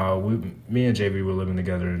August now. Me and JV were living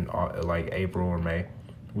together in like April or May.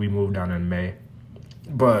 We moved down in May.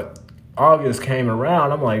 But August came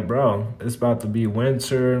around, I'm like, bro, it's about to be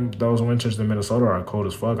winter. Those winters in Minnesota are cold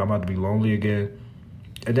as fuck. I'm about to be lonely again.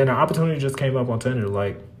 And then an opportunity just came up on Tinder.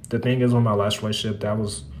 Like, the thing is, with my last relationship, that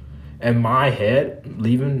was in my head,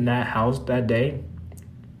 leaving that house that day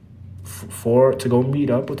to go meet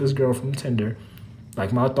up with this girl from Tinder.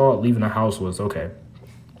 Like, my thought leaving the house was, okay,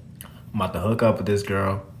 I'm about to hook up with this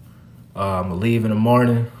girl. I'm going to leave in the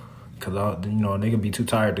morning because, they can be too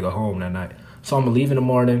tired to go home that night. So I'm going to leave in the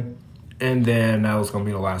morning. And then that was going to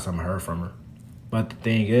be the last time I heard from her. But the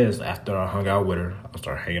thing is, after I hung out with her, I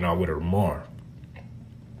started hanging out with her more.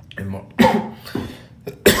 And more.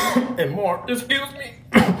 And more. Excuse me.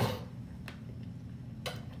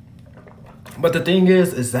 But the thing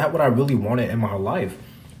is that what I really wanted in my life?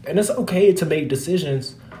 And it's okay to make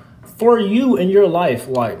decisions for you in your life.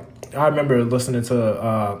 Like, I remember listening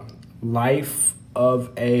to Life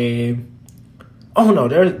of a... Oh, no,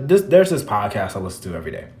 there's this podcast I listen to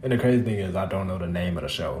every day. And the crazy thing is, I don't know the name of the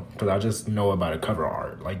show because I just know about the cover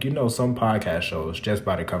art. Like, some podcast shows just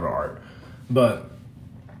by the cover art. But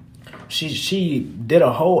she did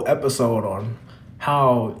a whole episode on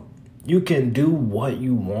how you can do what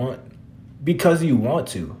you want because you want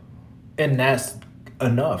to. And that's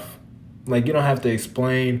enough. Like, you don't have to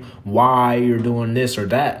explain why you're doing this or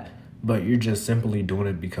that, but you're just simply doing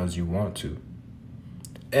it because you want to.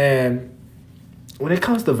 And when it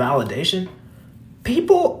comes to validation,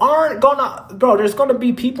 people aren't gonna, bro, there's gonna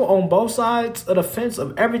be people on both sides of the fence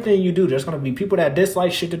of everything you do. There's gonna be people that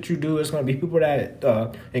dislike shit that you do. There's gonna be people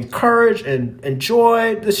that encourage and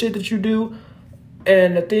enjoy the shit that you do.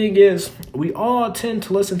 And the thing is, we all tend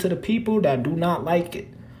to listen to the people that do not like it.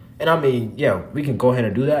 And I mean, yeah, we can go ahead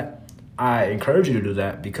and do that. I encourage you to do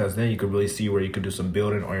that because then you can really see where you can do some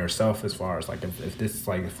building on yourself as far as like if this is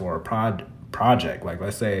like for a project. Like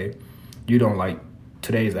let's say you don't like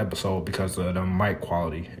today's episode because of the mic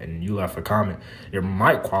quality and you left a comment. Your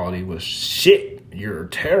mic quality was shit. You're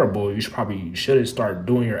terrible. You shouldn't start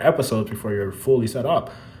doing your episodes before you're fully set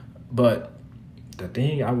up. But the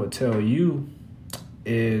thing I would tell you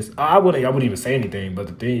is I wouldn't even say anything, but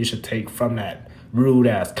the thing you should take from that rude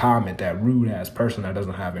ass comment, that rude ass person that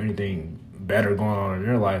doesn't have anything better going on in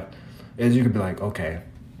their life, is you could be like, okay,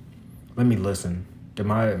 let me listen. Did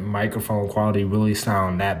my microphone quality really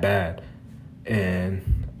sound that bad?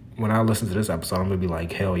 And when I listen to this episode, I'm gonna be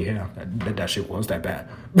like, hell yeah, that shit was that bad.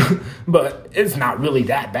 But it's not really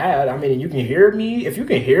that bad. I mean, you can hear me. If you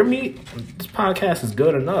can hear me, this podcast is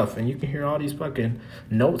good enough. And you can hear all these fucking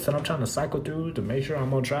notes that I'm trying to cycle through to make sure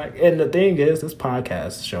I'm on track. And the thing is, this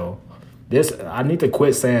podcast show, I need to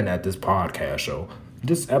quit saying that, this podcast show.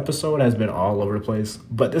 This episode has been all over the place.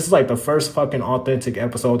 But this is like the first fucking authentic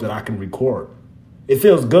episode that I can record. It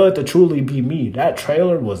feels good to truly be me. That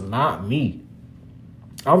trailer was not me.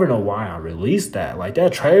 I don't even know why I released that. Like,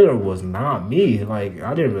 that trailer was not me. Like,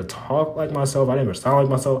 I didn't even talk like myself. I didn't even sound like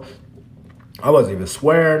myself. I wasn't even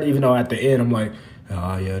swearing, even though at the end I'm like,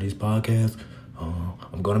 oh, yeah, these podcasts,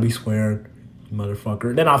 I'm going to be swearing,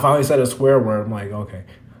 motherfucker. Then I finally said a swear word. I'm like,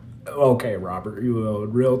 okay, Robert, you a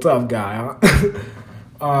real tough guy,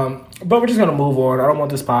 huh? But we're just going to move on. I don't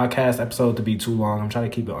want this podcast episode to be too long. I'm trying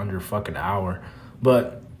to keep it under a fucking hour.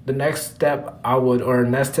 But the next tip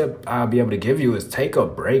I'll be able to give you is take a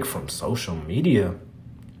break from social media.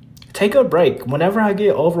 Take a break. Whenever I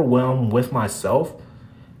get overwhelmed with myself,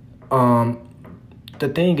 the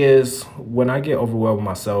thing is, when I get overwhelmed with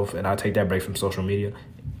myself and I take that break from social media,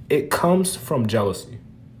 it comes from jealousy.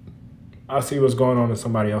 I see what's going on in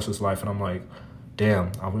somebody else's life and I'm like,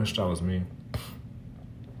 damn, I wish that was me.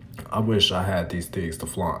 I wish I had these things to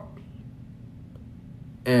flaunt.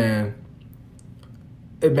 And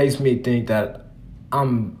it makes me think that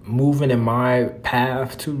I'm moving in my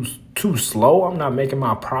path too slow. I'm not making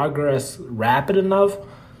my progress rapid enough.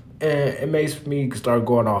 And it makes me start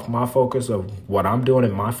going off my focus of what I'm doing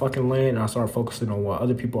in my fucking lane. And I start focusing on what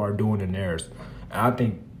other people are doing in theirs. And I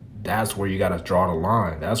think that's where you got to draw the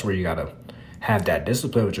line. That's where you got to have that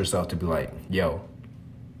discipline with yourself to be like, yo,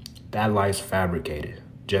 that life's fabricated.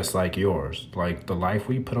 Just like yours. Like the life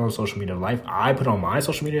we put on social media, the life I put on my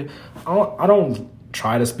social media, I don't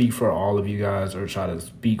try to speak for all of you guys or try to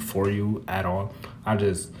speak for you at all. I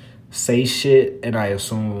just say shit and I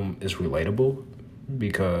assume it's relatable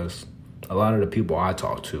because a lot of the people I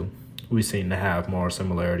talk to, we seem to have more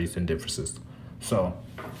similarities than differences. So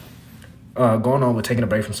going on with taking a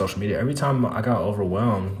break from social media, every time I got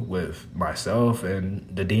overwhelmed with myself and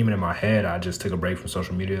the demon in my head, I just took a break from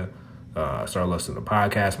social media. Started listening to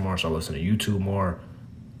podcasts more, started listening to YouTube more,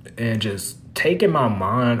 and just taking my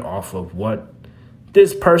mind off of what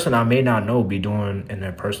this person I may not know be doing in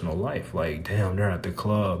their personal life. Like, damn, they're at the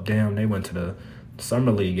club. Damn, they went to the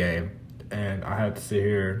Summer League game. And I had to sit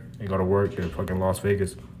here and go to work in fucking Las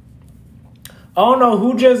Vegas. I don't know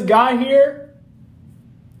who just got here,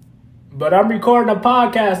 but I'm recording a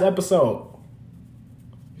podcast episode.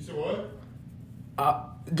 You said what?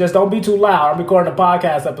 Just don't be too loud. I'm recording a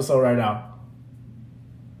podcast episode right now.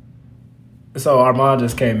 So Armand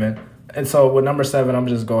just came in. And so with number 7, I'm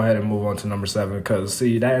just go ahead and move on to number 7 because,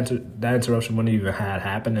 see, that interruption wouldn't even have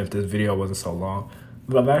happened if this video wasn't so long.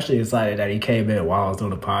 But I'm actually excited that he came in while I was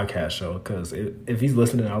doing a podcast show because if he's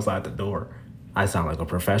listening outside the door, I sound like a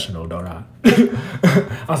professional, don't I?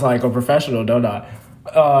 I sound like a professional, don't I?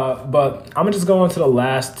 But I'm going to just go into the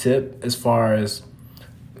last tip as far as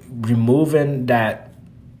removing that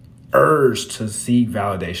urge to seek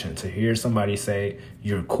validation, to hear somebody say,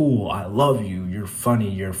 you're cool, I love you, you're funny,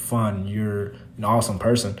 you're fun, you're an awesome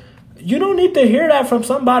person. You don't need to hear that from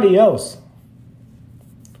somebody else.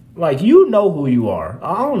 Like, you know who you are.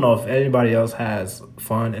 I don't know if anybody else has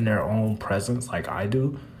fun in their own presence like I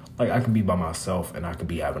do. Like, I can be by myself and I can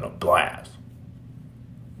be having a blast.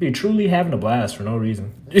 Be truly having a blast for no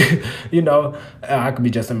reason. You know, I could be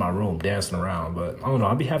just in my room dancing around, but I don't know.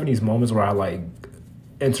 I'll be having these moments where I like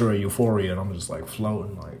enter a euphoria and I'm just like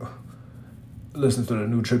floating, like listen to the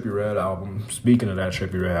new Trippie Redd album. Speaking of that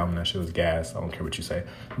Trippie Redd album, that shit was gas. I don't care what you say.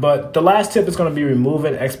 But the last tip is going to be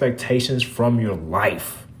removing expectations from your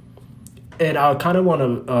life. And I kind of want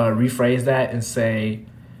to rephrase that and say,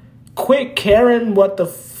 quit caring what the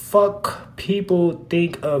fuck people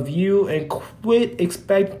think of you and quit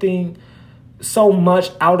expecting so much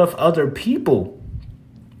out of other people.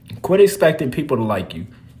 Quit expecting people to like you.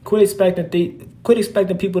 Quit expecting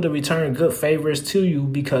people to return good favors to you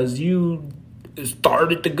because you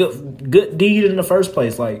started the good deed in the first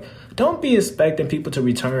place. Like, don't be expecting people to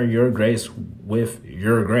return your grace with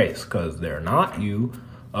your grace, because they're not you.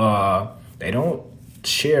 They don't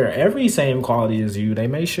share every same quality as you. They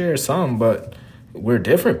may share some, but we're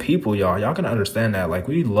different people, y'all. Y'all can understand that. Like,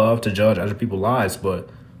 we love to judge other people's lives, but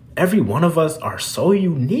every one of us are so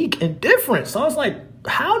unique and different. So it's like,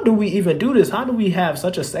 how do we even do this? How do we have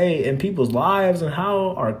such a say in people's lives? And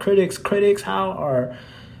how are critics? How are...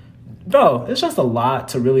 Bro, it's just a lot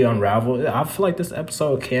to really unravel. I feel like this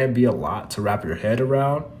episode can be a lot to wrap your head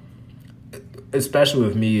around, especially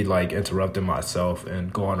with me like interrupting myself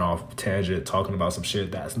and going off tangent, talking about some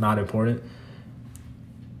shit that's not important.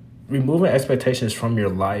 Removing expectations from your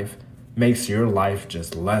life makes your life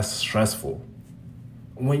just less stressful.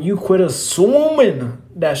 When you quit assuming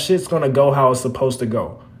that shit's gonna go how it's supposed to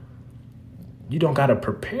go, you don't gotta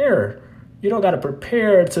prepare. You don't gotta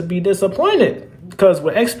prepare to be disappointed. Because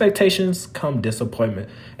with expectations come disappointment.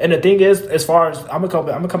 And the thing is, as far as I'm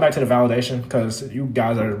gonna come back to the validation, because you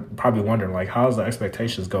guys are probably wondering, like, how does the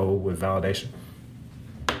expectations go with validation?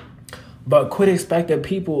 But quit expecting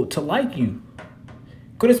people to like you.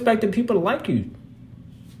 Quit expecting people to like you.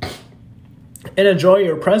 And enjoy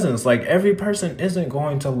your presence. Like, every person isn't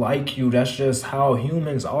going to like you. That's just how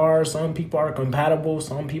humans are. Some people are compatible,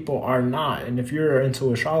 some people are not. And if you're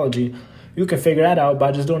into astrology, you can figure that out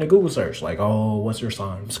by just doing a Google search. Like, oh, what's your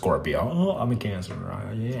sign? Scorpio. Oh, I'm a Cancer.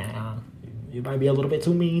 Yeah, you might be a little bit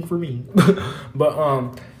too mean for me.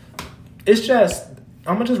 But it's just,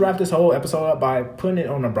 I'm going to just wrap this whole episode up by putting it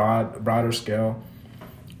on a broader scale.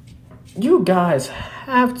 You guys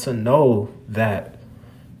have to know that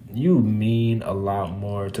you mean a lot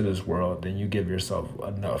more to this world than you give yourself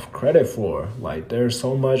enough credit for. Like, there's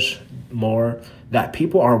so much more that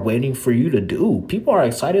people are waiting for you to do. People are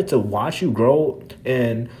excited to watch you grow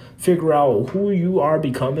and figure out who you are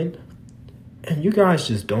becoming. And you guys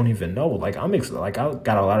just don't even know. Like, I'm excited. Like, I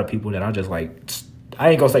got a lot of people that I just like, I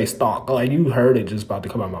ain't gonna say stalk. Like, you heard it just about to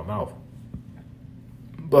come out of my mouth.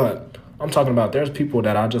 But I'm talking about, there's people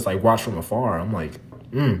that I just like watch from afar. I'm like,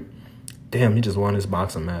 damn, he just won his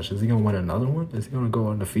boxing match. Is he gonna win another one? Is he gonna go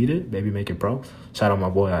undefeated? Maybe make it pro? Shout out my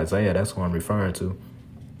boy Isaiah. That's who I'm referring to.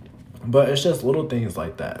 But it's just little things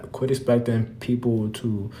like that. Quit expecting people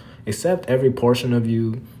to accept every portion of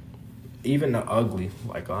you, even the ugly.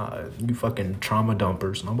 Like, you fucking trauma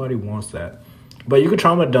dumpers. Nobody wants that. But you can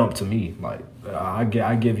trauma dump to me. Like,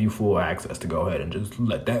 I give you full access to go ahead and just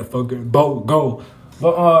let that fucking boat go.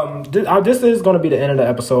 But this is going to be the end of the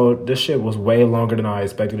episode. This shit was way longer than I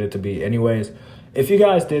expected it to be anyways. If you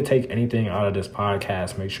guys did take anything out of this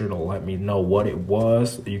podcast, make sure to let me know what it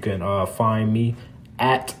was. You can find me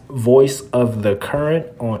at Voice of the Current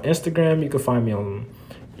on Instagram. You can find me on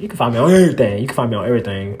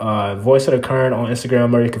everything. Voice of the Current on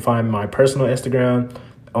Instagram, or you can find my personal Instagram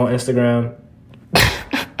on Instagram.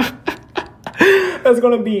 That's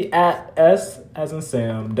going to be at S as in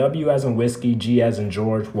Sam, W as in whiskey, G as in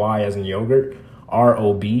George, Y as in yogurt,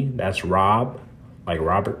 ROB. That's Rob, like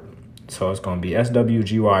Robert. So it's going to be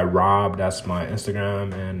SWGY Rob. That's my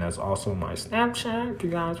Instagram, and that's also my Snapchat. If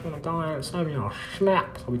you guys want to go ahead and send me a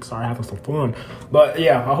snap so we can start having some fun. But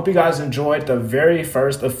yeah, I hope you guys enjoyed the very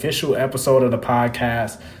first official episode of the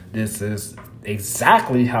podcast. This is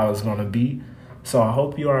exactly how it's going to be. So I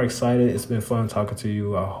hope you are excited. It's been fun talking to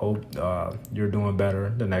you. I hope you're doing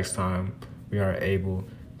better the next time we are able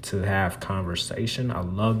to have conversation. I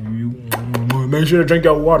love you. Make sure to drink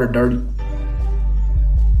your water, dirty.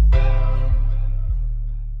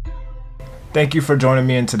 Thank you for joining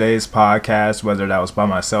me in today's podcast, whether that was by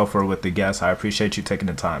myself or with the guests. I appreciate you taking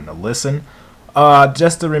the time to listen.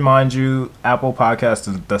 Just to remind you, Apple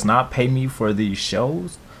Podcasts does not pay me for these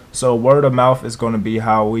shows. So word of mouth is going to be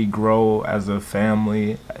how we grow as a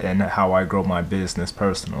family and how I grow my business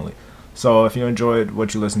personally. So if you enjoyed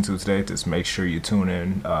what you listened to today, just make sure you tune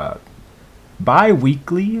in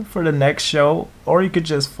bi-weekly for the next show, or you could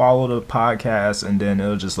just follow the podcast and then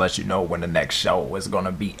it'll just let you know when the next show is going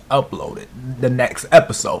to be uploaded, the next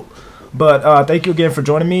episode. But thank you again for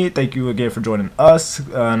joining me. Thank you again for joining us.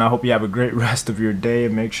 And I hope you have a great rest of your day.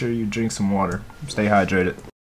 And make sure you drink some water. Stay hydrated.